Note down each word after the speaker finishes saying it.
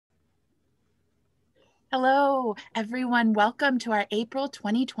Hello, everyone. Welcome to our April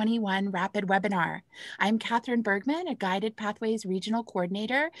 2021 Rapid Webinar. I'm Catherine Bergman, a Guided Pathways Regional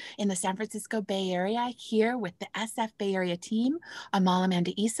Coordinator in the San Francisco Bay Area, here with the SF Bay Area team, Amal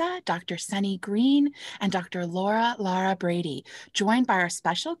Amanda Isa, Dr. Sunny Green, and Dr. Lara Brady, joined by our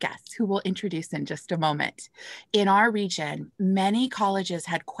special guests who we'll introduce in just a moment. In our region, many colleges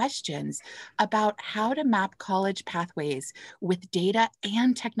had questions about how to map college pathways with data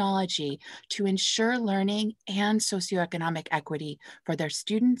and technology to ensure learning and socioeconomic equity for their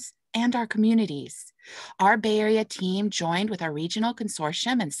students and our communities. Our Bay Area team joined with our regional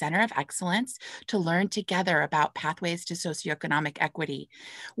consortium and Center of Excellence to learn together about pathways to socioeconomic equity.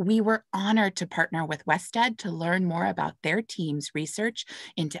 We were honored to partner with WestEd to learn more about their team's research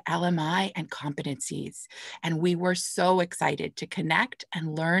into LMI and competencies. And we were so excited to connect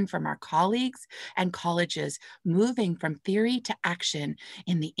and learn from our colleagues and colleges moving from theory to action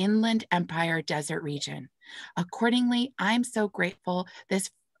in the Inland Empire Desert region. Accordingly, I'm so grateful this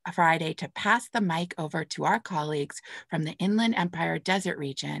Friday to pass the mic over to our colleagues from the Inland Empire Desert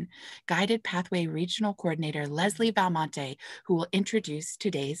region, Guided Pathway Regional Coordinator Leslie Valmonte, who will introduce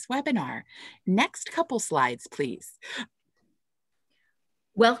today's webinar. Next couple slides, please.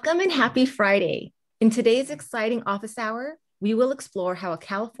 Welcome and happy Friday. In today's exciting office hour, we will explore how a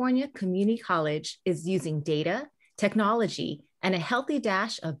California community college is using data, technology, and a healthy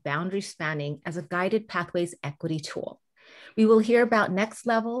dash of boundary spanning as a guided pathways equity tool. We will hear about next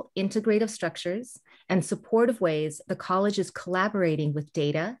level integrative structures and supportive ways the college is collaborating with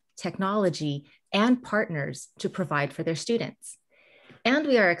data, technology, and partners to provide for their students. And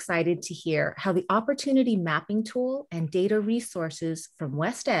we are excited to hear how the opportunity mapping tool and data resources from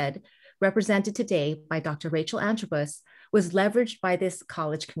WestEd, represented today by Dr. Rachel Antrobus, was leveraged by this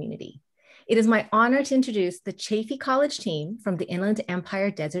college community. It is my honor to introduce the Chaffey College team from the Inland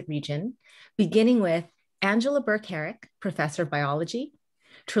Empire Desert region, beginning with Angela Burke-Herrick, Professor of Biology,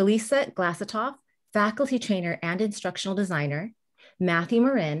 Trelisa Glasitoff, Faculty Trainer and Instructional Designer, Matthew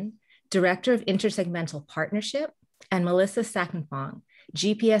Marin, Director of Intersegmental Partnership, and Melissa Sackenfong,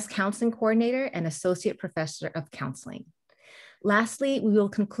 GPS Counseling Coordinator and Associate Professor of Counseling. Lastly, we will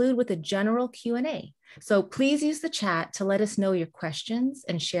conclude with a general Q&A. So please use the chat to let us know your questions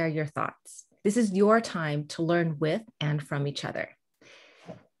and share your thoughts. This is your time to learn with and from each other.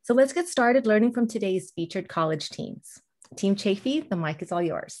 So let's get started learning from today's featured college teams. Team Chaffey, the mic is all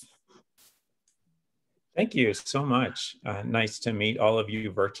yours. Thank you so much. Nice to meet all of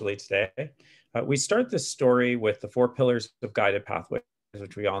you virtually today. We start this story with the 4 pillars of guided pathways,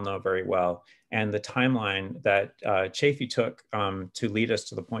 which we all know very well, and the timeline that Chaffey took to lead us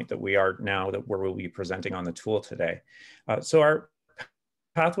to the point that we are now, where we'll be presenting on the tool today. So our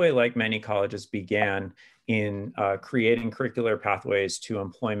pathway, like many colleges, began in creating curricular pathways to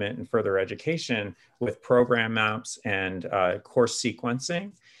employment and further education with program maps and course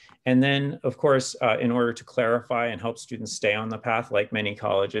sequencing. And then, of course, in order to clarify and help students stay on the path, like many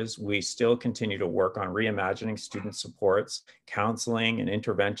colleges, we still continue to work on reimagining student supports, counseling, and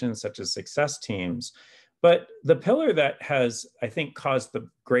interventions such as success teams. But the pillar that has, I think, caused the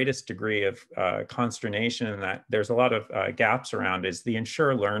greatest degree of consternation and that there's a lot of gaps around is the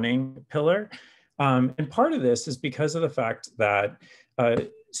ensure learning pillar. And part of this is because of the fact that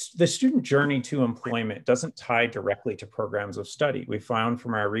the student journey to employment doesn't tie directly to programs of study. We found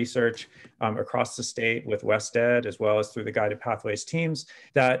from our research across the state with WestEd, as well as through the Guided Pathways teams,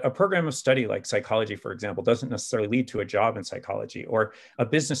 that a program of study like psychology, for example, doesn't necessarily lead to a job in psychology, or a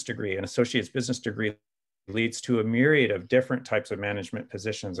business degree, an associate's business degree leads to a myriad of different types of management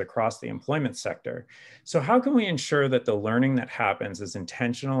positions across the employment sector. So how can we ensure that the learning that happens is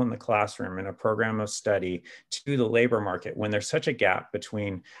intentional in the classroom in a program of study to the labor market when there's such a gap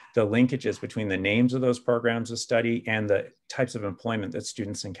between the linkages between the names of those programs of study and the types of employment that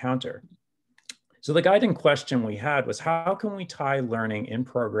students encounter? So the guiding question we had was, how can we tie learning in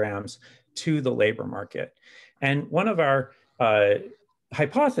programs to the labor market? And one of our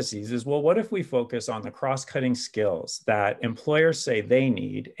hypotheses is, well, what if we focus on the cross-cutting skills that employers say they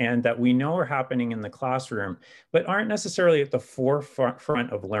need and that we know are happening in the classroom, but aren't necessarily at the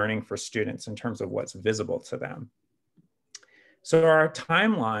forefront of learning for students in terms of what's visible to them? So our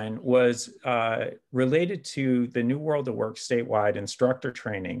timeline was related to the New World of Work statewide instructor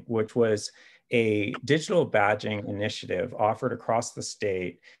training, which was a digital badging initiative offered across the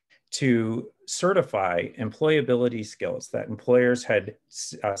state to certify employability skills that employers had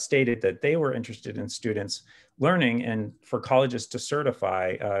stated that they were interested in students learning, and for colleges to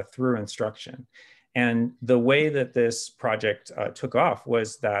certify through instruction. And the way that this project took off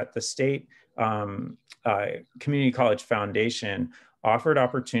was that the state community college foundation offered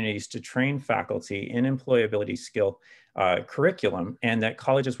opportunities to train faculty in employability skill curriculum, and that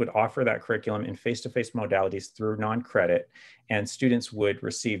colleges would offer that curriculum in face-to-face modalities through non-credit, and students would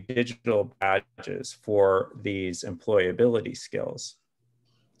receive digital badges for these employability skills.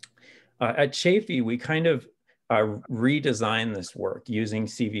 At Chaffey, we kind of redesigned this work using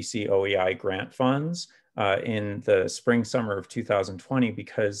CVC OEI grant funds in the spring, summer of 2020,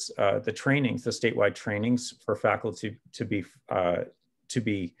 because the statewide trainings for faculty to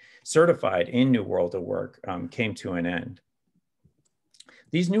be certified in New World of Work came to an end.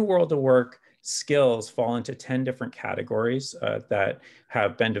 These New World of Work skills fall into 10 different categories that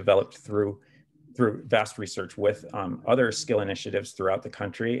have been developed through vast research with other skill initiatives throughout the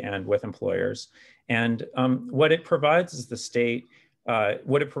country and with employers. And what it provides is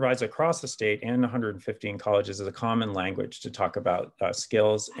what it provides across the state and 115 colleges is a common language to talk about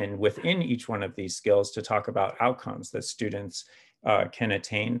skills, and within each one of these skills to talk about outcomes that students can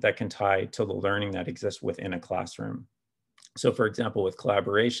attain that can tie to the learning that exists within a classroom. So for example, with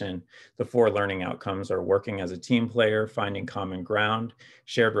collaboration, the 4 learning outcomes are working as a team player, finding common ground,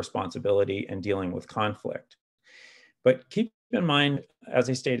 shared responsibility, and dealing with conflict. But keep in mind, as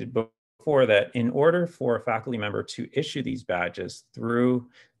I stated before, that in order for a faculty member to issue these badges through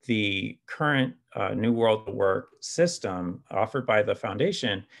the current New World of Work system offered by the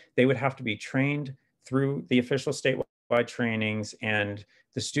foundation, they would have to be trained through the official statewide trainings, and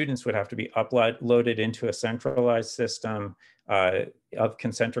the students would have to be uploaded into a centralized system of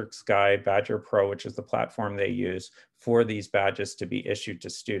Concentric Sky Badger Pro, which is the platform they use for these badges to be issued to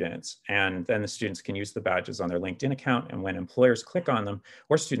students. And then the students can use the badges on their LinkedIn account. And when employers click on them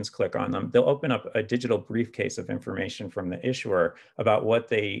or students click on them, they'll open up a digital briefcase of information from the issuer about what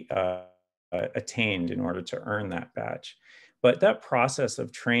they attained in order to earn that badge. But that process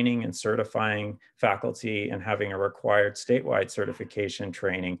of training and certifying faculty and having a required statewide certification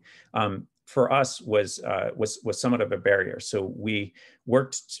training for us was somewhat of a barrier. So we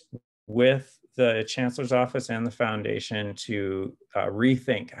worked with the Chancellor's Office and the Foundation to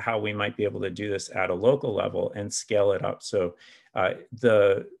rethink how we might be able to do this at a local level and scale it up so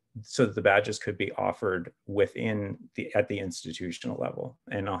that the badges could be offered at the institutional level.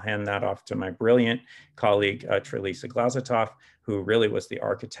 And I'll hand that off to my brilliant colleague, Trelisa Glazatoff, who really was the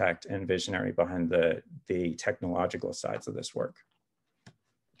architect and visionary behind the technological sides of this work.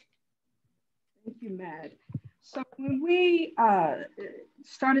 Thank you, Matt. So when we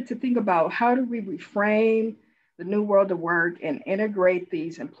started to think about how do we reframe the New World of Work and integrate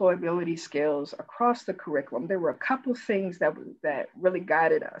these employability skills across the curriculum, there were a couple of things that really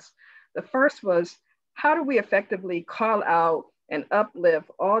guided us. The first was, how do we effectively call out and uplift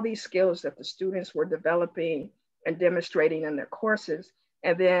all these skills that the students were developing and demonstrating in their courses?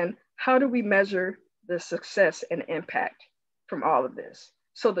 And then how do we measure the success and impact from all of this?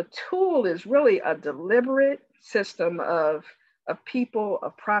 So the tool is really a deliberate system of people,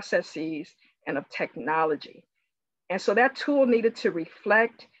 of processes, and of technology. And so that tool needed to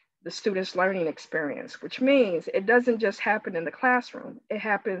reflect the student's learning experience, which means it doesn't just happen in the classroom, it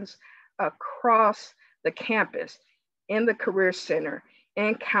happens across the campus, in the Career Center,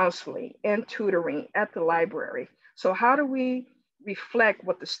 in counseling, in tutoring, at the library. So how do we reflect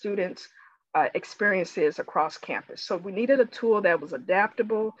what the students' experience is across campus? So we needed a tool that was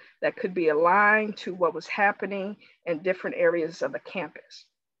adaptable, that could be aligned to what was happening in different areas of the campus.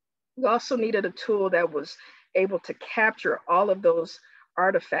 We also needed a tool that was able to capture all of those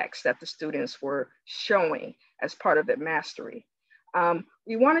artifacts that the students were showing as part of their mastery.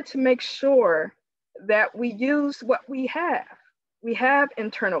 We wanted to make sure that we used what we have. We have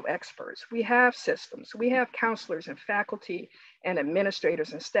internal experts, we have systems, we have counselors and faculty and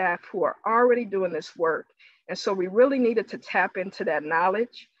administrators and staff who are already doing this work. And so we really needed to tap into that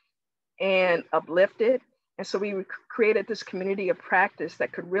knowledge and uplift it. And so we created this community of practice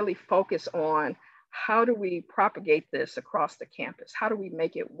that could really focus on how do we propagate this across the campus? How do we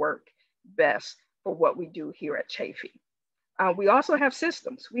make it work best for what we do here at Chaffey? We also have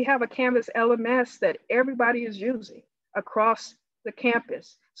systems. We have a Canvas LMS that everybody is using across the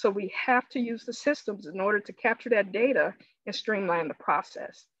campus. So we have to use the systems in order to capture that data and streamline the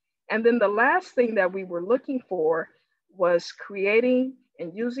process. And then the last thing that we were looking for was creating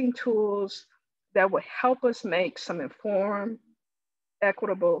and using tools that would help us make some informed,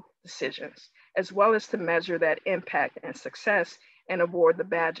 equitable decisions, as well as to measure that impact and success and award the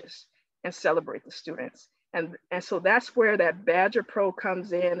badges and celebrate the students. And so that's where that Badger Pro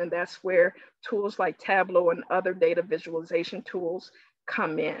comes in, and that's where tools like Tableau and other data visualization tools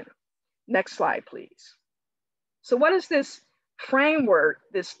come in. Next slide, please. So what does this framework,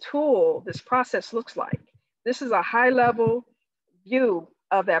 this tool, this process looks like? This is a high-level view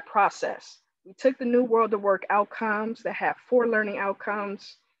of that process. We took the New World of Work outcomes that have 4 learning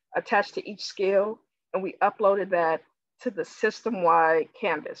outcomes attached to each skill, and we uploaded that to the system-wide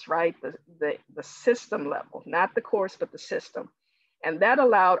canvas, right? The system level, not the course, but the system. And that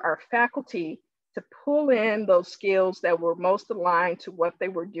allowed our faculty to pull in those skills that were most aligned to what they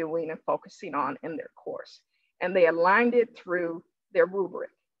were doing and focusing on in their course. And they aligned it through their rubric,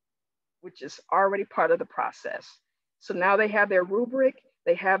 which is already part of the process. So now they have their rubric,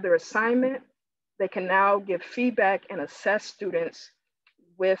 they have their assignment, they can now give feedback and assess students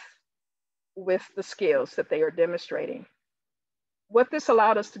with the skills that they are demonstrating. What this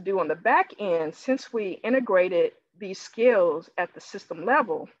allowed us to do on the back end, since we integrated these skills at the system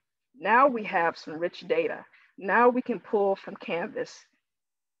level, now we have some rich data. Now we can pull from Canvas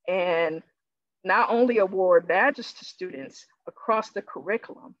and not only award badges to students across the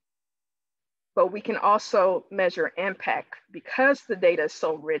curriculum, but we can also measure impact. Because the data is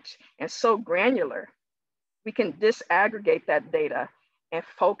so rich and so granular, we can disaggregate that data and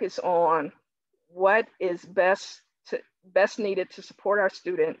focus on what is best needed to support our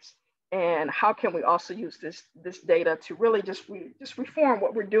students, and how can we also use this data to really just reform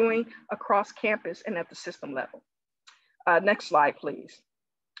what we're doing across campus and at the system level. Next slide, please.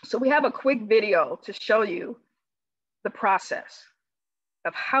 So we have a quick video to show you the process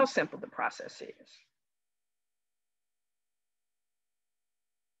of how simple the process is.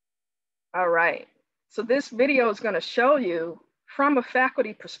 All right, so this video is going to show you from a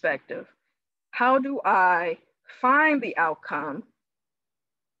faculty perspective, how do I find the outcome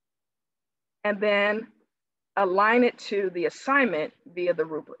and then align it to the assignment via the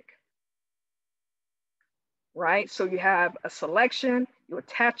rubric, right? So you have a selection, you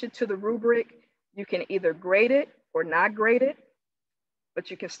attach it to the rubric, you can either grade it or not grade it, but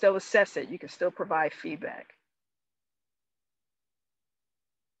you can still assess it, you can still provide feedback.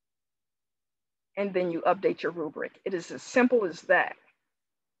 And then you update your rubric. It is as simple as that.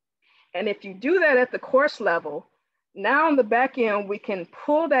 And if you do that at the course level, now on the back end, we can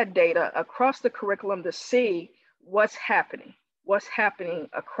pull that data across the curriculum to see what's happening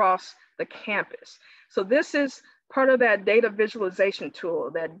across the campus. So this is part of that data visualization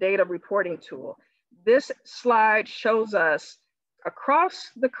tool, that data reporting tool. This slide shows us across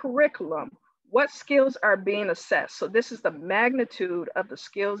the curriculum, what skills are being assessed. So this is the magnitude of the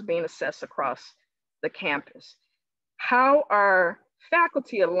skills being assessed across the campus. How are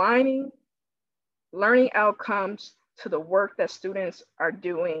faculty aligning learning outcomes to the work that students are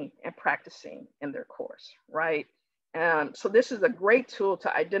doing and practicing in their course, right? So this is a great tool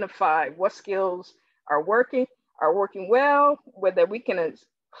to identify what skills are working well, whether we can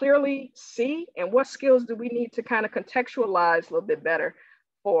clearly see, and what skills do we need to kind of contextualize a little bit better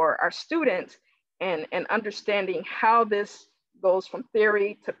for our students, and understanding how this goes from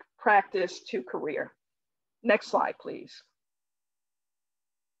theory to practice to career. Next slide, please.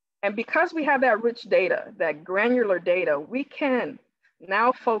 And because we have that rich data, that granular data, we can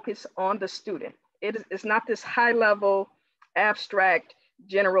now focus on the student. It's not this high level, abstract,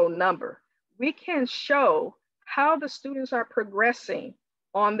 general number. We can show how the students are progressing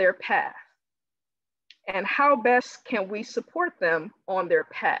on their path and how best can we support them on their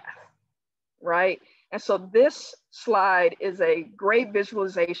path, right? And so this slide is a great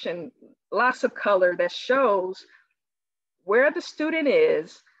visualization, lots of color that shows where the student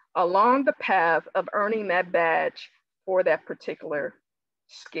is along the path of earning that badge for that particular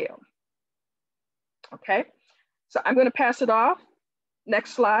skill. Okay, so I'm going to pass it off.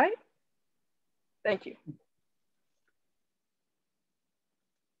 Next slide. Thank you.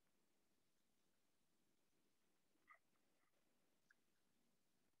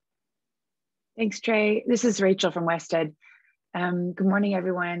 Thanks, Trey. This is Rachel from Wested. Good morning,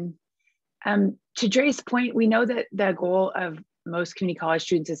 everyone. To Trey's point, we know that the goal of most community college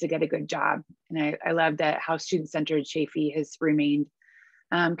students is to get a good job. And I love that how student-centered Chaffey has remained.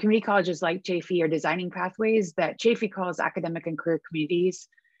 Community colleges like Chaffey are designing pathways that Chaffey calls academic and career communities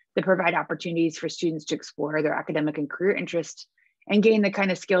that provide opportunities for students to explore their academic and career interests and gain the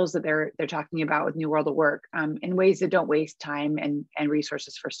kind of skills that they're talking about with New World of Work in ways that don't waste time and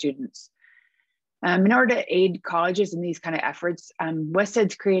resources for students. In order to aid colleges in these kind of efforts,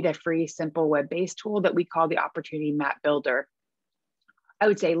 Wested's created a free, simple web-based tool that we call the Opportunity Map Builder. I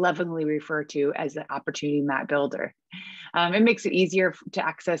would say lovingly refer to as the Opportunity Map Builder. It makes it easier to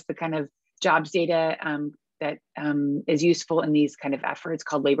access the kind of jobs data that is useful in these kind of efforts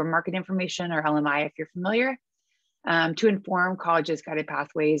called labor market information, or LMI if you're familiar, to inform colleges' guided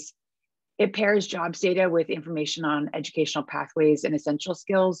pathways. It pairs jobs data with information on educational pathways and essential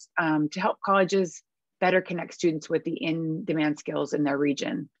skills to help colleges better connect students with the in-demand skills in their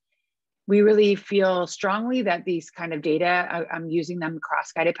region. We really feel strongly that these kind of data, using them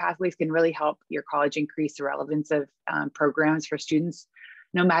across guided pathways, can really help your college increase the relevance of programs for students,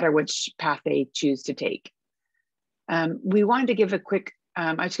 no matter which path they choose to take. We wanted to give a quick,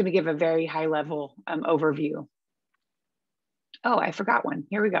 I'm just going to give a very high level overview. Oh, I forgot one.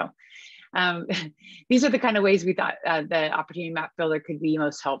 Here we go. These are the kind of ways we thought the Opportunity Map Builder could be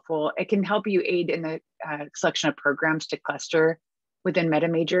most helpful. It can help you aid in the selection of programs to cluster within meta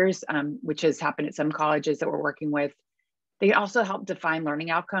majors, which has happened at some colleges that we're working with. They can also help define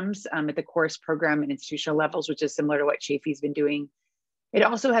learning outcomes at the course, program, and institutional levels, which is similar to what Chaffey's been doing. It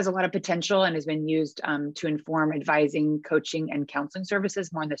also has a lot of potential and has been used to inform advising, coaching, and counseling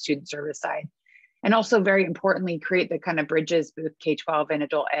services more on the student service side. And also, very importantly, create the kind of bridges with K-12 and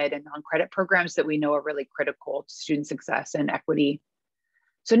adult ed and non-credit programs that we know are really critical to student success and equity.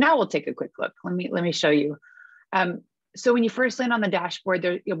 So now we'll take a quick look. Let me show you. So when you first land on the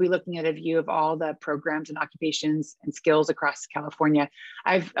dashboard, you'll be looking at a view of all the programs and occupations and skills across California.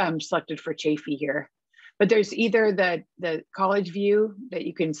 I've selected for Chaffey here, but there's either the college view that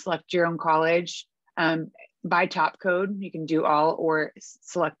you can select your own college by top code. You can do all, or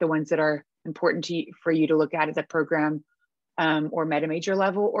select the ones that are important for you to look at a program or meta major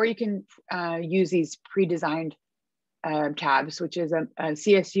level, or you can use these pre-designed tabs, which is a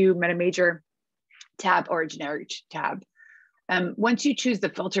CSU meta major tab or a generic tab. Once you choose the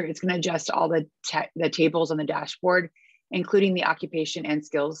filter, it's going to adjust all the tables on the dashboard, including the occupation and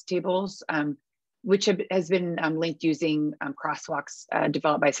skills tables, which has been linked using crosswalks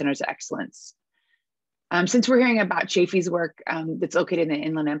developed by Centers of Excellence. Since we're hearing about Chaffey's work that's located in the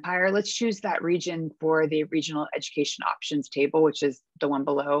Inland Empire, let's choose that region for the regional education options table, which is the one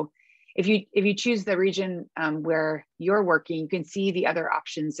below. If you choose the region where you're working, you can see the other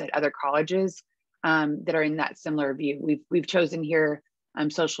options at other colleges that are in that similar view. We've chosen here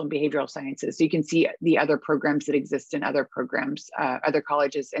social and behavioral sciences, so you can see the other programs that exist in other programs, other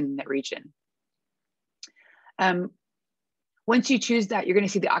colleges in the region. Once you choose that, you're going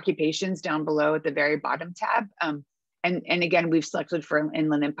to see the occupations down below at the very bottom tab. And again, we've selected for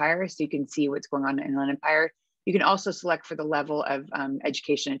Inland Empire, so you can see what's going on in Inland Empire. You can also select for the level of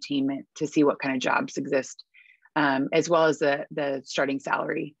education attainment to see what kind of jobs exist, as well as the starting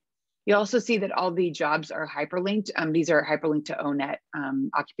salary. You'll also see that all the jobs are hyperlinked. These are hyperlinked to ONET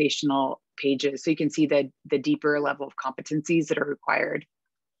occupational pages, so you can see the deeper level of competencies that are required.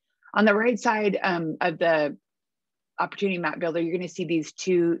 On the right side of the Opportunity Map Builder, you're going to see these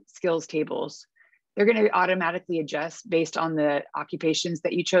two skills tables. They're going to automatically adjust based on the occupations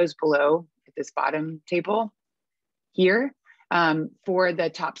that you chose below at this bottom table here for the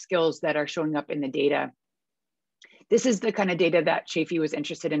top skills that are showing up in the data. This is the kind of data that Chaffey was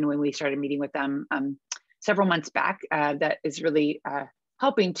interested in when we started meeting with them several months back that is really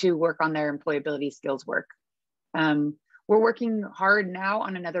helping to work on their employability skills work. We're working hard now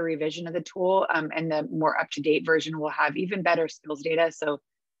on another revision of the tool, and the more up-to-date version will have even better skills data, so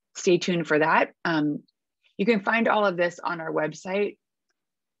stay tuned for that. You can find all of this on our website.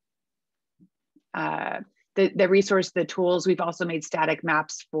 The resource, the tools, we've also made static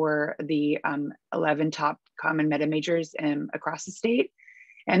maps for the 11 top common meta majors across the state.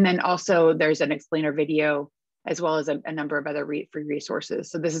 And then also there's an explainer video, as well as a number of other free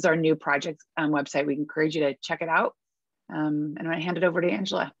resources. So this is our new project website. We encourage you to check it out. And I'm gonna hand it over to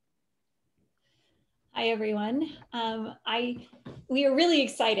Angela. Hi, everyone. We are really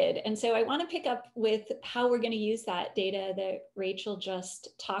excited. And so I want to pick up with how we're going to use that data that Rachel just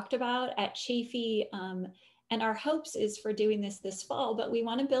talked about at Chaffey. And our hopes is for doing this fall, but we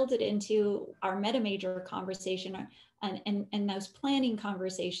want to build it into our meta major conversation and those planning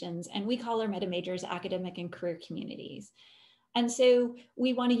conversations. And we call our meta majors academic and career communities. And so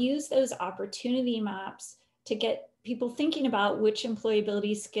we want to use those opportunity maps to get people thinking about which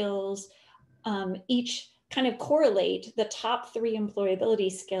employability skills each kind of correlate, the top 3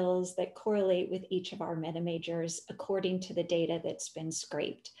 employability skills that correlate with each of our meta majors according to the data that's been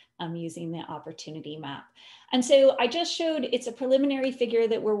scraped using the opportunity map. And so I just showed, it's a preliminary figure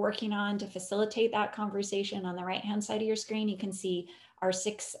that we're working on to facilitate that conversation. On the right-hand side of your screen, you can see our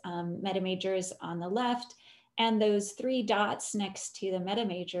 6 meta majors on the left, and those 3 dots next to the meta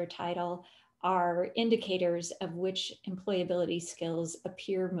major title are indicators of which employability skills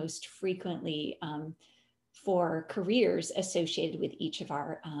appear most frequently for careers associated with each of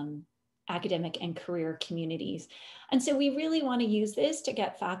our academic and career communities. And so we really want to use this to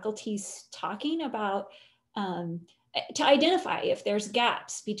get faculties talking about, to identify if there's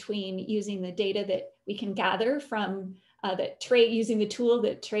gaps between using the data that we can gather from using the tool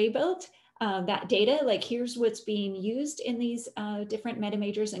that Trey built that data, like here's what's being used in these different meta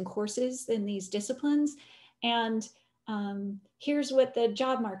majors and courses in these disciplines. And here's what the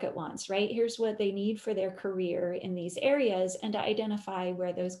job market wants, right? Here's what they need for their career in these areas, and to identify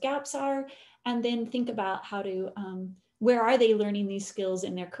where those gaps are, and then think about how to, where are they learning these skills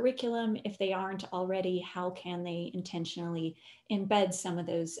in their curriculum? If they aren't already, how can they intentionally embed some of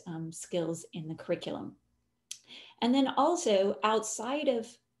those skills in the curriculum? And then also outside of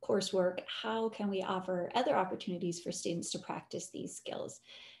coursework, how can we offer other opportunities for students to practice these skills?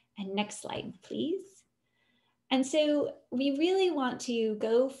 And next slide, please. And so we really want to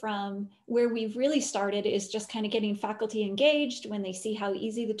go from where we've really started is just kind of getting faculty engaged when they see how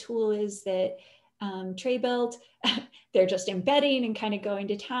easy the tool is that Trey built. They're just embedding and kind of going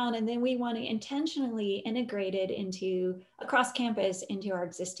to town. And then we want to intentionally integrate it into across campus into our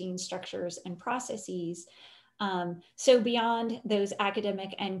existing structures and processes. So beyond those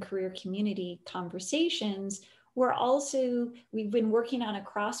academic and career community conversations, we've been working on a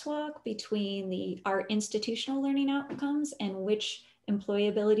crosswalk between our institutional learning outcomes and which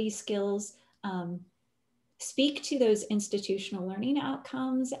employability skills speak to those institutional learning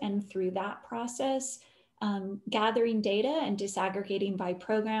outcomes. And through that process, gathering data and disaggregating by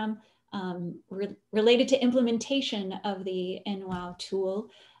program related to implementation of the NWOW tool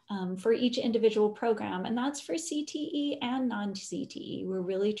for each individual program. And that's for CTE and non-CTE. We're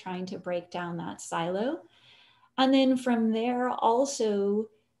really trying to break down that silo. And then from there also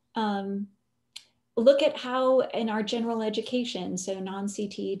look at how in our general education, so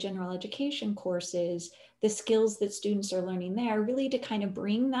non-CTE general education courses, the skills that students are learning there, really to kind of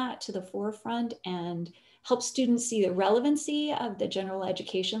bring that to the forefront and help students see the relevancy of the general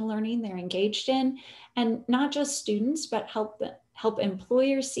education learning they're engaged in. And not just students, but help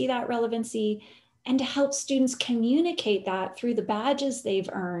employers see that relevancy, and to help students communicate that through the badges they've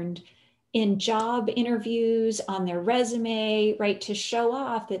earned in job interviews, on their resume, right, to show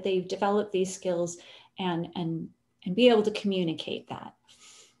off that they've developed these skills and be able to communicate that.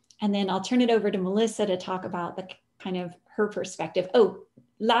 And then I'll turn it over to Melissa to talk about the kind of her perspective. Oh,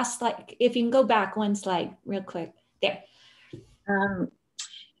 last slide, if you can go back one slide real quick, there.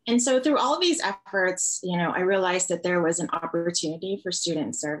 And so through all of these efforts, I realized that there was an opportunity for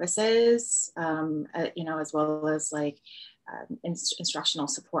student services, as well as like instructional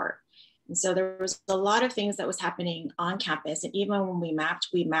support. And so there was a lot of things that was happening on campus. And even when we mapped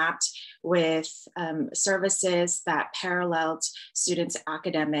with services that paralleled students'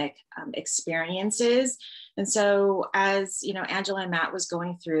 academic experiences. And so as Angela and Matt was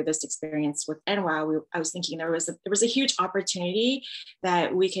going through this experience with NWOW, I was thinking there was a huge opportunity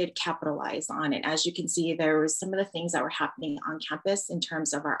that we could capitalize on. And as you can see, there was some of the things that were happening on campus in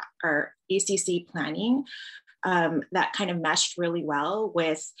terms of our ACC planning that kind of meshed really well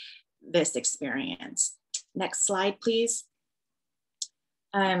with this experience. Next slide, please.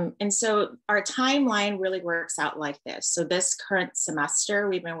 And so our timeline really works out like this. So this current semester,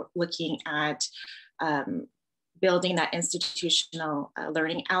 we've been looking at building that institutional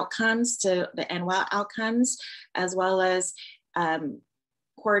learning outcomes to the NWOW outcomes, as well as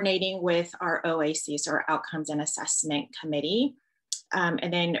coordinating with our OAC, so our Outcomes and Assessment Committee,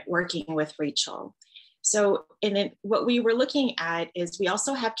 and then working with Rachel. So, and then what we were looking at is we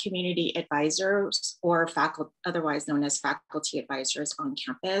also have community advisors, or faculty, otherwise known as faculty advisors on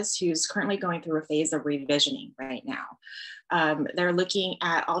campus, who's currently going through a phase of revisioning right now. They're looking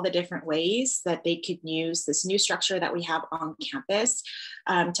at all the different ways that they could use this new structure that we have on campus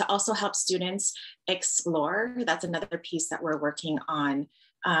to also help students explore. That's another piece that we're working on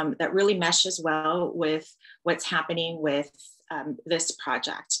that really meshes well with what's happening with this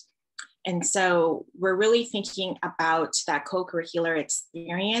project. And so we're really thinking about that co-curricular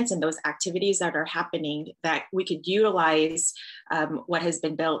experience and those activities that are happening that we could utilize what has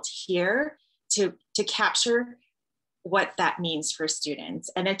been built here to capture what that means for students,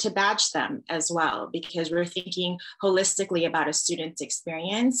 and then to badge them as well, because we're thinking holistically about a student's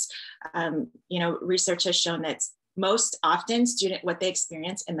experience. Research has shown that most often what they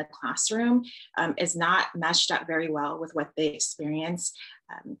experience in the classroom is not meshed up very well with what they experience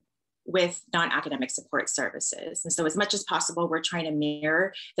with non-academic support services. And so as much as possible, we're trying to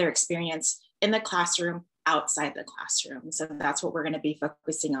mirror their experience in the classroom, outside the classroom. So that's what we're going to be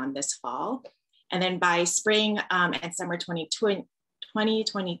focusing on this fall. And then by spring and summer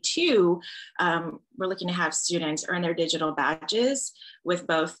 2022, we're looking to have students earn their digital badges with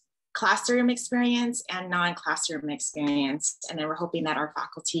both classroom experience and non-classroom experience. And then we're hoping that our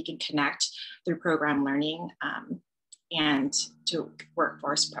faculty can connect through program learning and to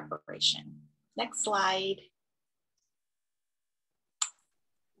workforce preparation. Next slide.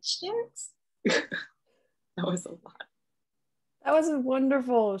 questions. That was a lot. That was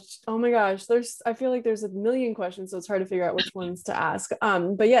wonderful. Oh my gosh, I feel like there's a million questions, so it's hard to figure out which ones to ask.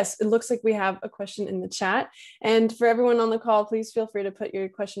 But yes, it looks like we have a question in the chat. And for everyone on the call, please feel free to put your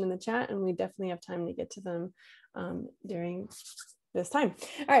question in the chat, and we definitely have time to get to them during this time.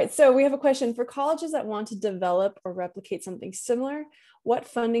 All right, so we have a question for colleges that want to develop or replicate something similar. What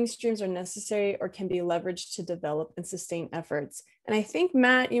funding streams are necessary or can be leveraged to develop and sustain efforts? And I think,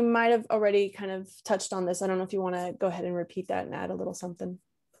 Matt, you might have already kind of touched on this. I don't know if you want to go ahead and repeat that and add a little something.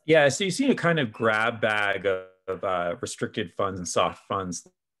 Yeah, so you see a kind of grab bag of restricted funds and soft funds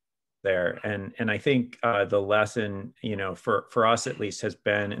there. And I think the lesson, for us at least, has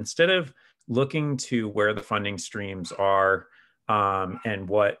been, instead of looking to where the funding streams are and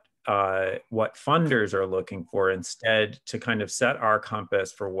what funders are looking for, instead to kind of set our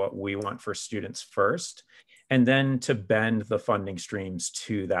compass for what we want for students first, and then to bend the funding streams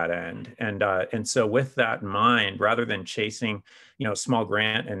to that end. And so with that in mind, rather than chasing, small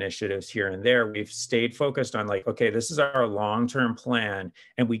grant initiatives here and there, we've stayed focused on like, okay, this is our long-term plan,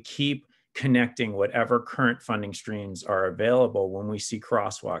 and we keep connecting whatever current funding streams are available when we see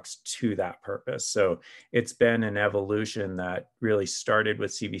crosswalks to that purpose. So it's been an evolution that really started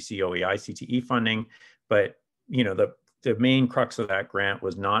with CVC OEI CTE funding, but the main crux of that grant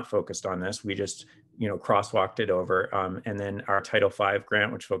was not focused on this. We just crosswalked it over. And then our Title V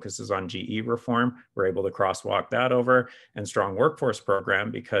grant, which focuses on GE reform, we're able to crosswalk that over, and Strong Workforce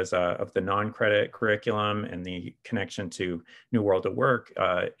Program, because of the non-credit curriculum and the connection to New World of Work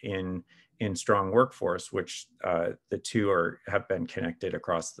in Strong Workforce, which the two have been connected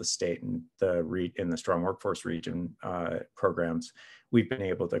across the state, and in the Strong Workforce region programs, we've been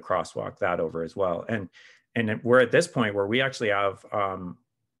able to crosswalk that over as well. And we're at this point where we actually have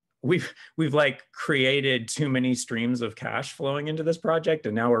we've like created too many streams of cash flowing into this project,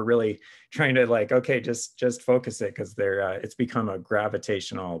 and now we're really trying to like, okay, just focus it, because it's become a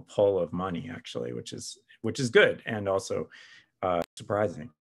gravitational pull of money actually, which is good and also surprising.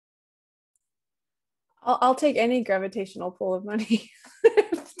 I'll take any gravitational pull of money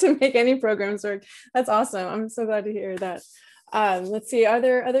to make any programs work. That's awesome. I'm so glad to hear that. Let's see, are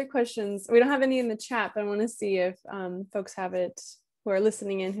there other questions? We don't have any in the chat, but I want to see if folks have it who are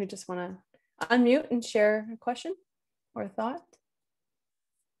listening in who just want to unmute and share a question or a thought.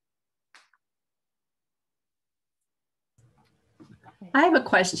 I have a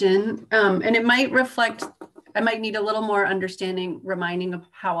question, and it might reflect, I might need a little more understanding, reminding of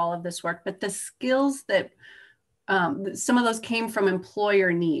how all of this worked, but the skills that some of those came from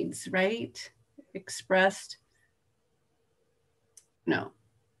employer needs, right? Expressed. No.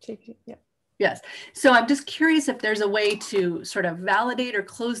 Yeah. Yes. So I'm just curious if there's a way to sort of validate or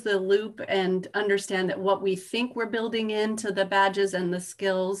close the loop and understand that what we think we're building into the badges and the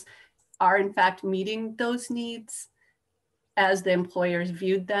skills are in fact meeting those needs as the employers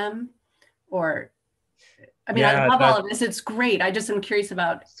viewed them. Or, I mean, yeah, I love all of this. It's great. I just am curious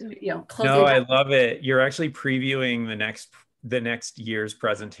about, closing. No, I love it. You're actually previewing the next year's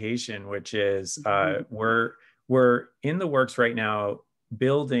presentation, which is we're in the works right now,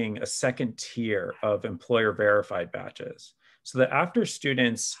 building a second tier of employer verified badges, so that after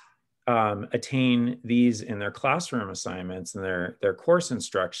students attain these in their classroom assignments and their course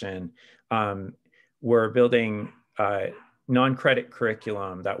instruction, we're building non-credit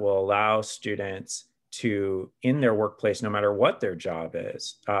curriculum that will allow students to, in their workplace, no matter what their job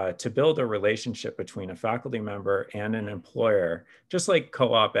is, to build a relationship between a faculty member and an employer, just like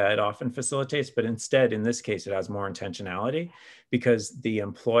co-op ed often facilitates, but instead, in this case, it has more intentionality, because the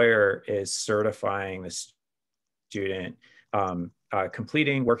employer is certifying the student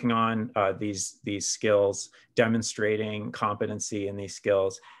working on these skills, demonstrating competency in these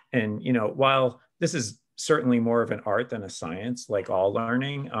skills. And while this is certainly more of an art than a science, like all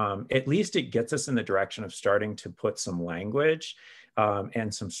learning, at least it gets us in the direction of starting to put some language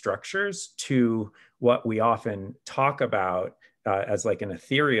and some structures to what we often talk about as like an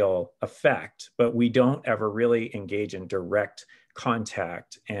ethereal effect, but we don't ever really engage in direct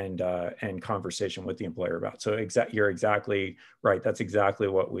contact and conversation with the employer about. So you're exactly right. That's exactly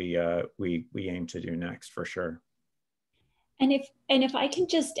what we aim to do next, for sure. And if I can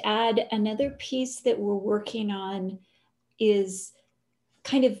just add, another piece that we're working on is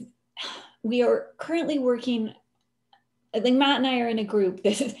we are currently working, I think Matt and I are in a group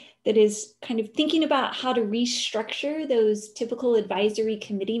that is kind of thinking about how to restructure those typical advisory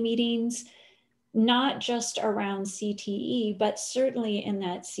committee meetings, not just around CTE, but certainly in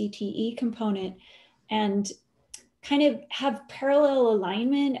that CTE component, and kind of have parallel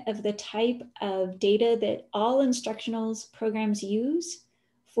alignment of the type of data that all instructional programs use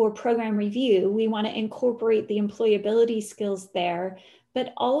for program review, we want to incorporate the employability skills there,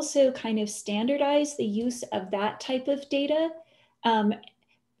 but also kind of standardize the use of that type of data.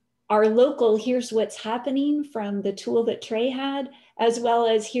 Our local, here's what's happening from the tool that Trey had, as well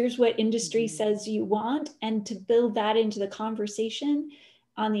as here's what industry says you want, and to build that into the conversation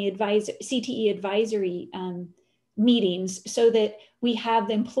on the CTE advisory meetings, so that we have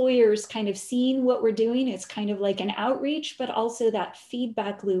the employers kind of seeing what we're doing. It's kind of like an outreach, but also that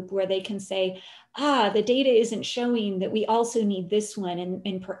feedback loop where they can say, the data isn't showing that we also need this one,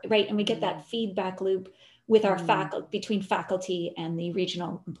 and we get that feedback loop with our faculty, between faculty and the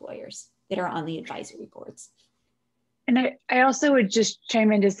regional employers that are on the advisory boards. And I also would just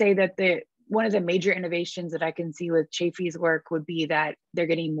chime in to say that one of the major innovations that I can see with Chaffey's work would be that they're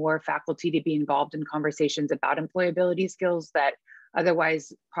getting more faculty to be involved in conversations about employability skills that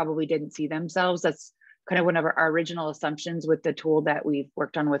otherwise probably didn't see themselves. That's kind of one of our original assumptions with the tool that we've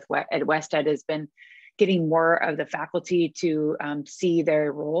worked on with at WestEd, has been getting more of the faculty to see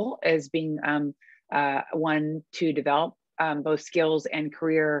their role as being one to develop both skills and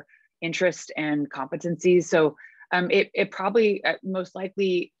career interest and competencies. So it probably, most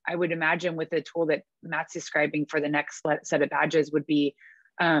likely, I would imagine with the tool that Matt's describing for the next set of badges would be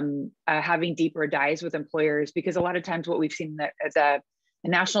having deeper dives with employers, because a lot of times what we've seen that as a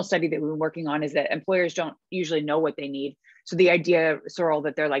national study that we've been working on is that employers don't usually know what they need. So the idea, Sorrel,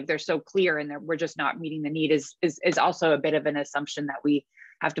 that they're so clear and that we're just not meeting the need is also a bit of an assumption that we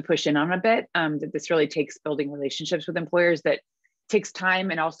have to push in on a bit, that this really takes building relationships with employers, that takes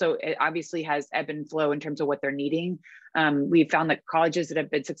time, and also it obviously has ebb and flow in terms of what they're needing. We've found that colleges that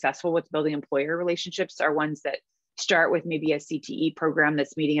have been successful with building employer relationships are ones that start with maybe a CTE program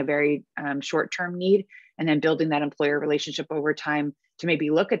that's meeting a very short-term need, and then building that employer relationship over time to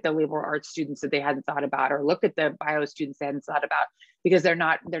maybe look at the liberal arts students that they hadn't thought about, or look at the bio students they hadn't thought about, because they're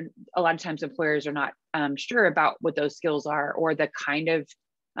a lot of times employers are not sure about what those skills are, or the kind of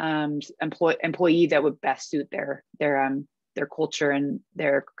employee that would best suit their culture and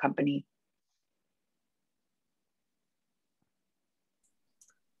their company.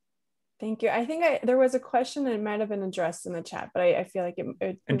 Thank you. I think there was a question that might have been addressed in the chat, but I feel like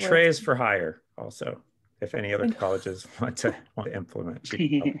it and Trey is for hire also. If any other colleges want to implement,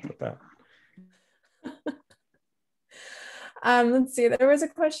 she can help with that. Let's see, there was a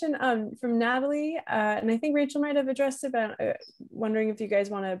question from Natalie, and I think Rachel might have addressed it, but wondering if you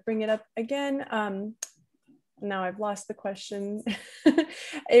guys want to bring it up again. Now I've lost the question.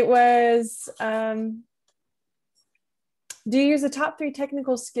 It was, do you use the top 3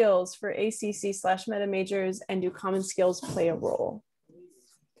 technical skills for ACC/meta majors, and do common skills play a role?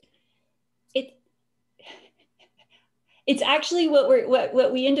 It's actually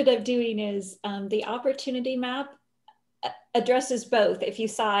what we ended up doing is the opportunity map addresses both. If you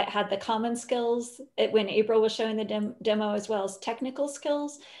saw, it had the common skills when April was showing the demo, as well as technical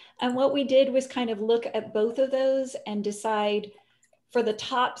skills. And what we did was kind of look at both of those and decide for the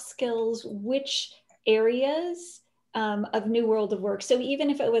top skills, which areas of New World of Work. So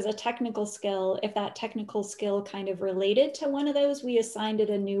even if it was a technical skill, if that technical skill kind of related to one of those, we assigned it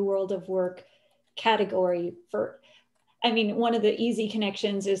a New World of Work category for. I mean, one of the easy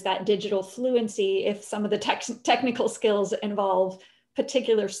connections is that digital fluency. If some of the technical skills involve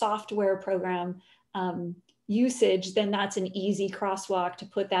particular software program usage, then that's an easy crosswalk to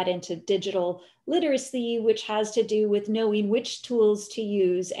put that into digital literacy, which has to do with knowing which tools to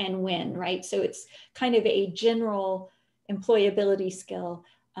use and when, right? So it's kind of a general employability skill,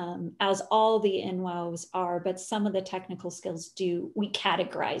 as all the NWOWs are, but some of the technical skills we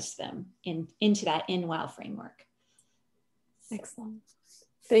categorize them into that NWOW framework. Excellent.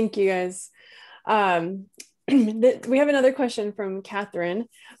 Thank you, guys. We have another question from Catherine.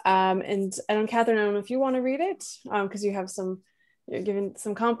 And Catherine, I don't know if you want to read it, because you're giving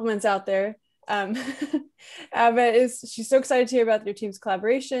some compliments out there. But she's so excited to hear about your team's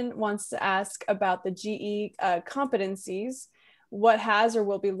collaboration, wants to ask about the GE competencies. What has or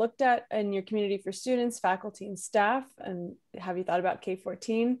will be looked at in your community for students, faculty, and staff? And have you thought about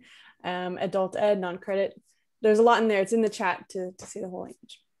K-14, adult ed, non-credit? There's a lot in there. It's in the chat to see the whole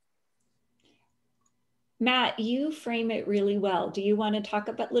language. Matt, you frame it really well. Do you want to talk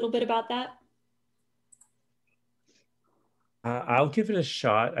a little bit about that? I'll give it a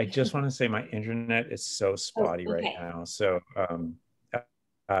shot. I just want to say my internet is so spotty right now. So,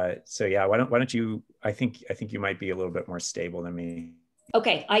 yeah, why don't you? I think you might be a little bit more stable than me.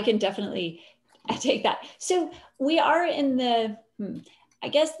 Okay, I can definitely take that. So we are in the. I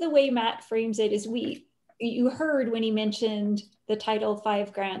guess the way Matt frames it is you heard when he mentioned the Title V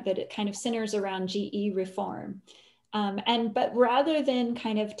grant that it kind of centers around GE reform. But rather than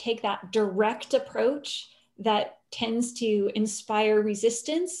kind of take that direct approach that tends to inspire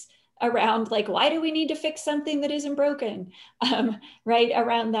resistance around like, why do we need to fix something that isn't broken, right?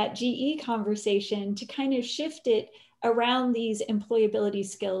 Around that GE conversation, to kind of shift it around these employability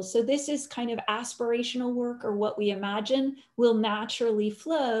skills. So this is kind of aspirational work, or what we imagine will naturally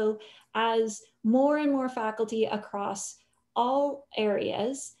flow as more and more faculty across all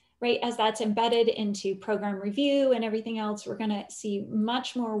areas, right? As that's embedded into program review and everything else, we're gonna see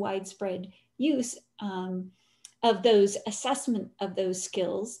much more widespread use of those assessment of those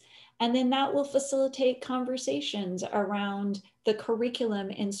skills. And then that will facilitate conversations around the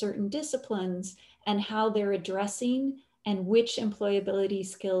curriculum in certain disciplines and how they're addressing and which employability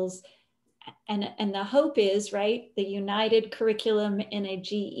skills. And the hope is, right, the united curriculum in a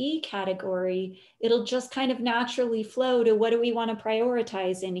GE category, it'll just kind of naturally flow to what do we want to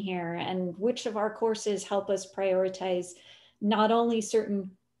prioritize in here, and which of our courses help us prioritize not only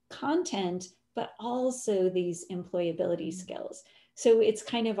certain content, but also these employability skills. So it's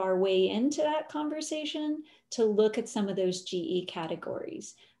kind of our way into that conversation to look at some of those GE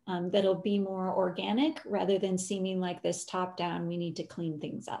categories that'll be more organic rather than seeming like this top down, we need to clean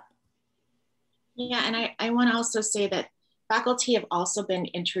things up. Yeah, and I want to also say that faculty have also been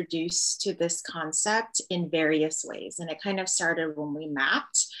introduced to this concept in various ways. And it kind of started when we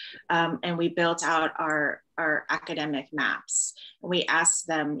mapped and we built out our academic maps. And we asked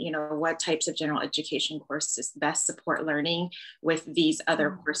them, you know, what types of general education courses best support learning with these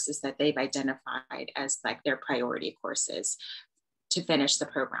other courses that they've identified as like their priority courses to finish the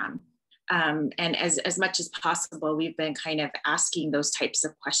program. And as much as possible, we've been kind of asking those types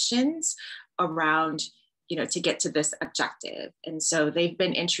of questions around, you know, to get to this objective. And so they've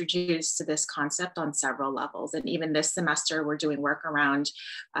been introduced to this concept on several levels. And even this semester, we're doing work around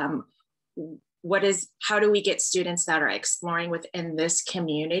how do we get students that are exploring within this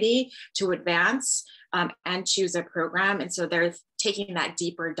community to advance and choose a program. And so they're taking that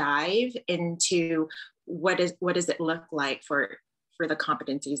deeper dive into what does it look like for the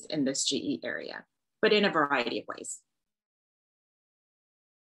competencies in this GE area, but in a variety of ways.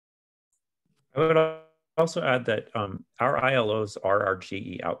 I would also add that our ILOs are our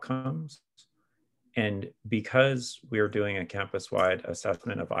GE outcomes. And because we're doing a campus-wide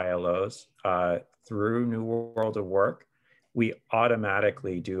assessment of ILOs through New World of Work, we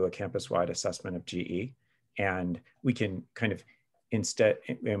automatically do a campus-wide assessment of GE. And we can kind of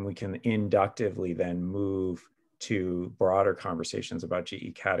we can inductively then move to broader conversations about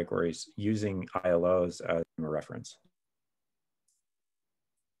GE categories using ILOs as a reference.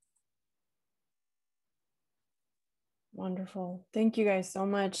 Wonderful. Thank you guys so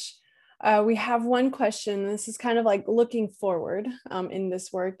much. We have one question. This is kind of like looking forward in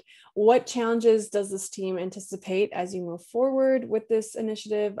this work. What challenges does this team anticipate as you move forward with this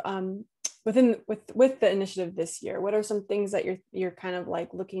initiative, with the initiative this year? What are some things that you're kind of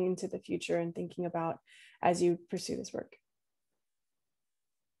like looking into the future and thinking about as you pursue this work?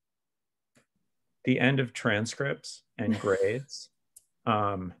 The end of transcripts and grades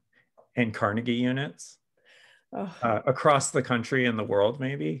and Carnegie units. Across the country and the world,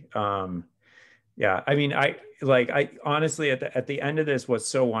 maybe. Yeah, I mean, I honestly, at the end of this, what's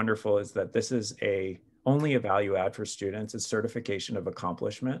so wonderful is that this is only a value add for students, is certification of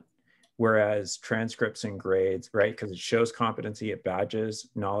accomplishment, whereas transcripts and grades, right? Because it shows competency, it badges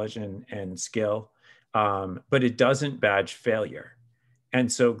knowledge and skill, but it doesn't badge failure. And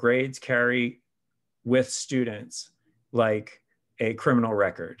so grades carry with students like a criminal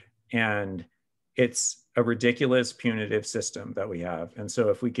record, and it's a ridiculous punitive system that we have. And so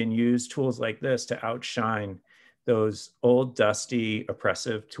if we can use tools like this to outshine those old, dusty,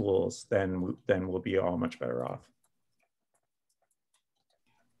 oppressive tools, then we'll be all much better off.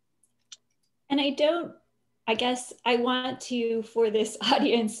 And I guess I want to, for this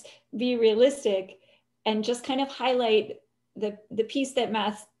audience, be realistic and just kind of highlight the piece that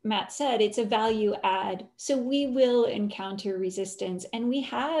Matt said. It's a value add. So we will encounter resistance, and we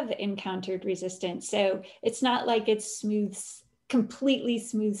have encountered resistance. So it's not like it's completely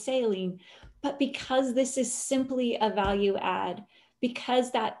smooth sailing, but because this is simply a value add,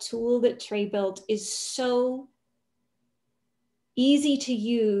 because that tool that Trey built is so easy to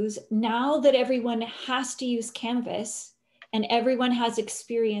use, now that everyone has to use Canvas and everyone has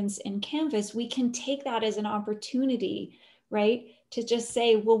experience in Canvas, we can take that as an opportunity, right? To just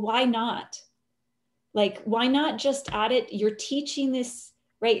say, well, why not? Like, why not just add it? You're teaching this,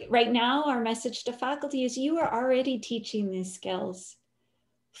 right? Right now, our message to faculty is you are already teaching these skills.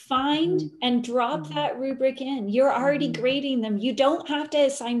 Find and drop that rubric in. You're already grading them. You don't have to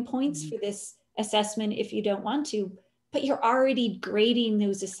assign points for this assessment if you don't want to, but you're already grading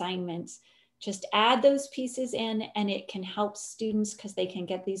those assignments. Just add those pieces in and it can help students because they can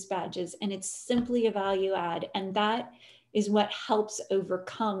get these badges, and it's simply a value add. And that is what helps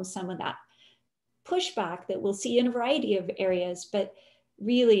overcome some of that pushback that we'll see in a variety of areas. But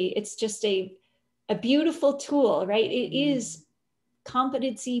really, it's just a beautiful tool, right? It is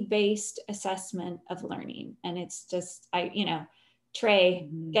competency-based assessment of learning. And it's just, Trey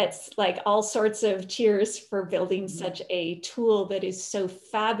gets like all sorts of cheers for building such a tool that is so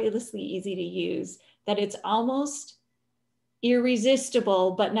fabulously easy to use that it's almost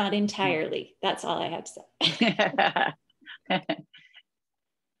irresistible, but not entirely. That's all I have to say.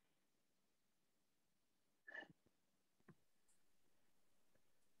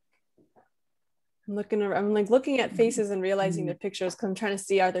 I'm like looking at faces and realizing the pictures because I'm trying to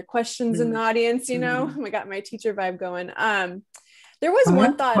see, are there questions in the audience? You know, I got my teacher vibe going. There was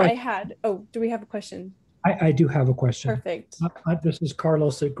one thought I had. Oh, do we have a question? I do have a question. Perfect. This is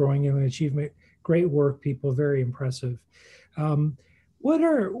Carlos at Growing Human Achievement. Great work, people. Very impressive. What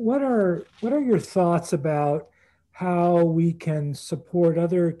are your thoughts about how we can support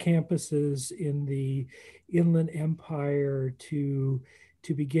other campuses in the Inland Empire to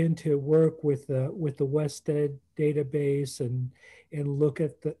begin to work with the WestEd database and look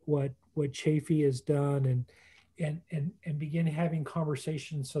at what Chaffey has done and begin having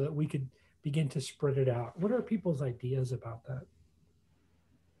conversations so that we could begin to spread it out? What are people's ideas about that?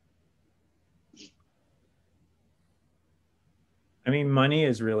 I mean, money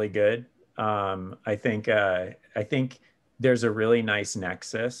is really good. I think there's a really nice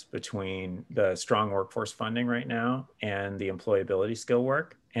nexus between the strong workforce funding right now and the employability skill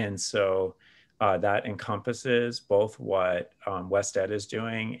work. And so that encompasses both what WestEd is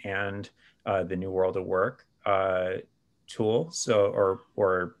doing and the New World of Work tool. So,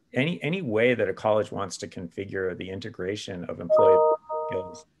 or any way that a college wants to configure the integration of employability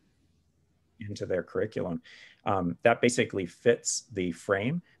skills into their curriculum. That basically fits the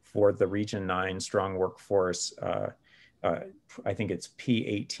frame for the Region 9 Strong Workforce, I think it's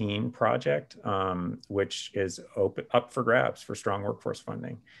P18 project, which is up for grabs for strong workforce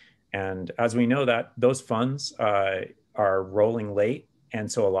funding. And as we know, that those funds are rolling late. And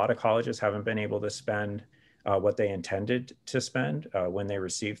so a lot of colleges haven't been able to spend what they intended to spend when they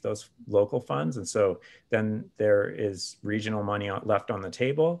received those local funds. And so then there is regional money left on the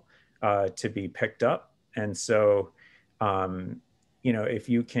table to be picked up. And so, if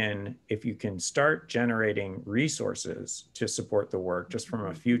you can start generating resources to support the work just from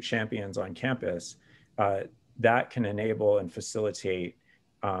a few champions on campus, that can enable and facilitate,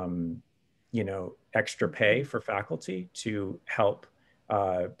 extra pay for faculty to help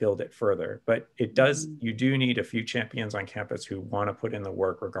build it further. But you do need a few champions on campus who want to put in the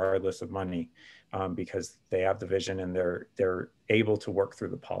work regardless of money, because they have the vision and they're able to work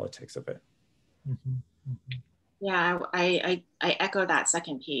through the politics of it. Mm-hmm. Mm-hmm. Yeah, I echo that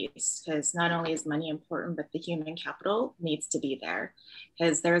second piece, because not only is money important, but the human capital needs to be there,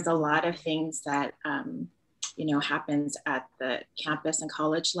 because there's a lot of things that happens at the campus and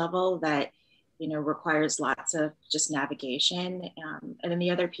college level that requires lots of just navigation. And then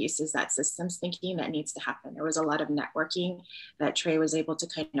the other piece is that systems thinking that needs to happen. There was a lot of networking that Trey was able to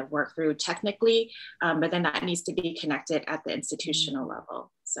kind of work through technically, but then that needs to be connected at the institutional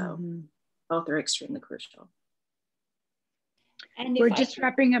level. So both are extremely crucial. And we're just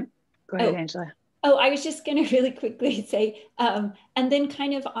wrapping up. Go ahead, Angela. Oh, I was just going to really quickly say, and then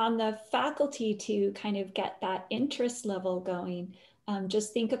kind of on the faculty to kind of get that interest level going,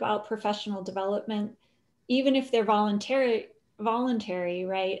 just think about professional development, even if they're voluntary,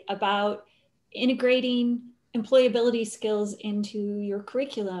 right? About integrating employability skills into your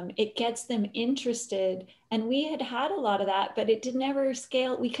curriculum. It gets them interested. And we had a lot of that, but it didn't ever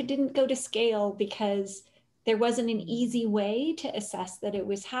scale. We didn't go to scale because there wasn't an easy way to assess that it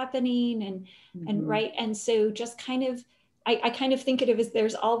was happening and right. And so just kind of, I kind of think of it as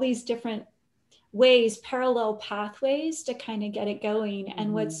there's all these different ways, parallel pathways to kind of get it going.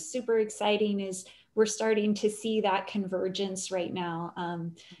 And what's super exciting is we're starting to see that convergence right now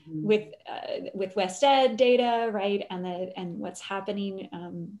with WestEd data, right? And what's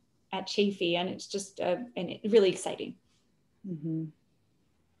happening at Chaffey. And it's just really exciting.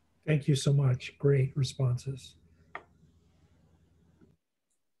 Thank you so much. Great responses.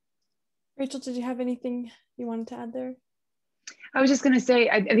 Rachel, did you have anything you wanted to add there? I was just going to say,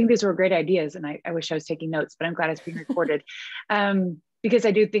 I think these were great ideas, and I wish I was taking notes, but I'm glad it's being recorded. Because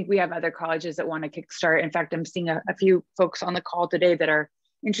I do think we have other colleges that want to kickstart. In fact, I'm seeing a few folks on the call today that are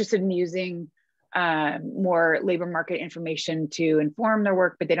interested in using more labor market information to inform their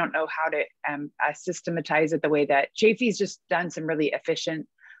work, but they don't know how to systematize it the way that Chaffey's just done some really efficient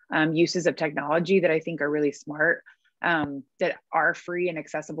uses of technology that I think are really smart, that are free and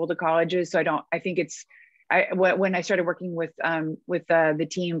accessible to colleges. So I think it's, when I started working with the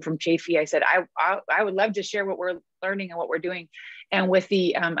team from Chaffey, I said, I would love to share what we're learning and what we're doing. And with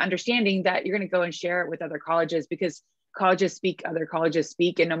the understanding that you're going to go and share it with other colleges, because colleges speak, other colleges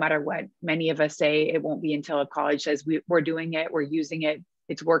speak. And no matter what many of us say, it won't be until a college says we're doing it, we're using it,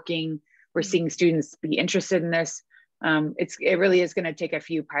 it's working, we're seeing students be interested in this. It really is going to take a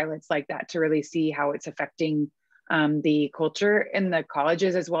few pilots like that to really see how it's affecting the culture in the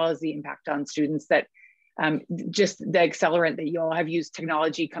colleges, as well as the impact on students, that just the accelerant that you all have used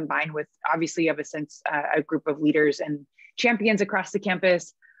technology combined with, obviously you have a group of leaders and champions across the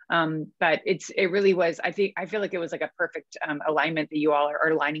campus. But it really was, I feel like it was like a perfect alignment that you all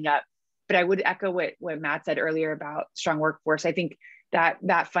are lining up. But I would echo what Matt said earlier about strong workforce. I think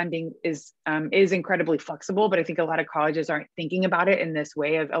that funding is incredibly flexible, but I think a lot of colleges aren't thinking about it in this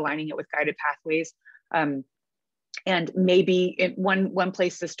way of aligning it with guided pathways. And maybe one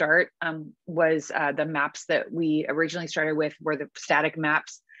place to start was the maps that we originally started with, were the static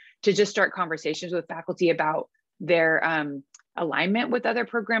maps, to just start conversations with faculty about their alignment with other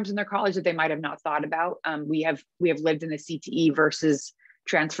programs in their college that they might have not thought about. We have lived in the CTE versus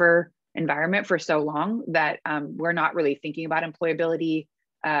transfer environment for so long that we're not really thinking about employability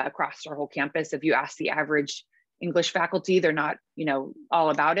across our whole campus. If you ask the average English faculty, they're not, all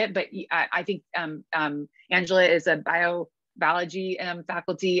about it. But I think Angela is a biology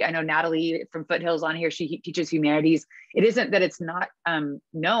faculty. I know Natalie from Foothills on here, she teaches humanities. It isn't that it's not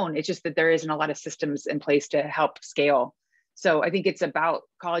known, it's just that there isn't a lot of systems in place to help scale. So I think it's about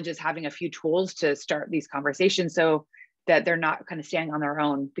colleges having a few tools to start these conversations so that they're not kind of standing on their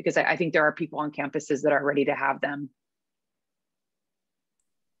own, because I think there are people on campuses that are ready to have them.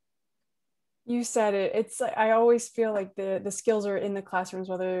 You said it. It's like, I always feel like the skills are in the classrooms,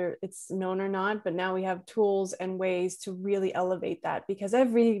 whether it's known or not, but now we have tools and ways to really elevate that, because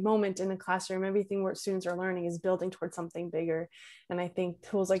every moment in the classroom, everything where students are learning is building towards something bigger. And I think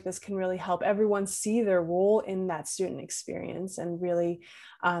tools like this can really help everyone see their role in that student experience and really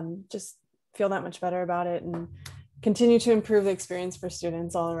just feel that much better about it and continue to improve the experience for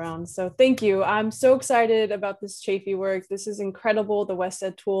students all around. So thank you. I'm so excited about this Chaffey work. This is incredible, the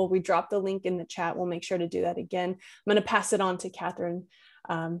WestEd tool. We dropped the link in the chat. We'll make sure to do that again. I'm going to pass it on to Catherine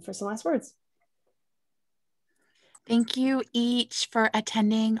for some last words. Thank you each for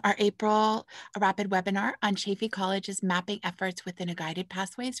attending our April Rapid webinar on Chaffey College's mapping efforts within a guided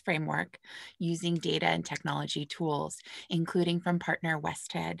pathways framework using data and technology tools, including from partner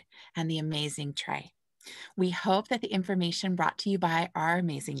WestEd and the amazing Trey. We hope that the information brought to you by our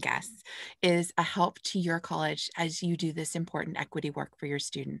amazing guests is a help to your college as you do this important equity work for your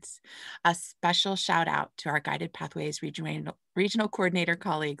students. A special shout out to our Guided Pathways regional coordinator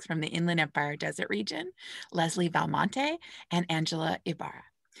colleagues from the Inland Empire Desert region, Leslie Valmonte and Angela Ibarra.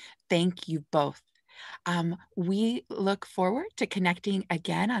 Thank you both. We look forward to connecting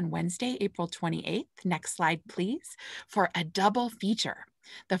again on Wednesday, April 28th. Next slide, please, for a double feature.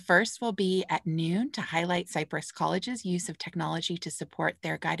 The first will be at noon to highlight Cypress College's use of technology to support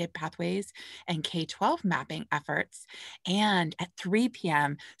their guided pathways and K-12 mapping efforts. And at 3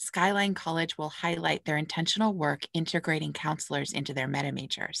 p.m., Skyline College will highlight their intentional work integrating counselors into their meta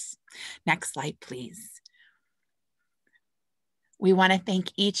majors. Next slide, please. We want to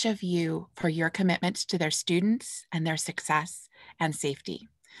thank each of you for your commitments to their students and their success and safety.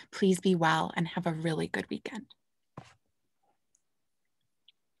 Please be well and have a really good weekend.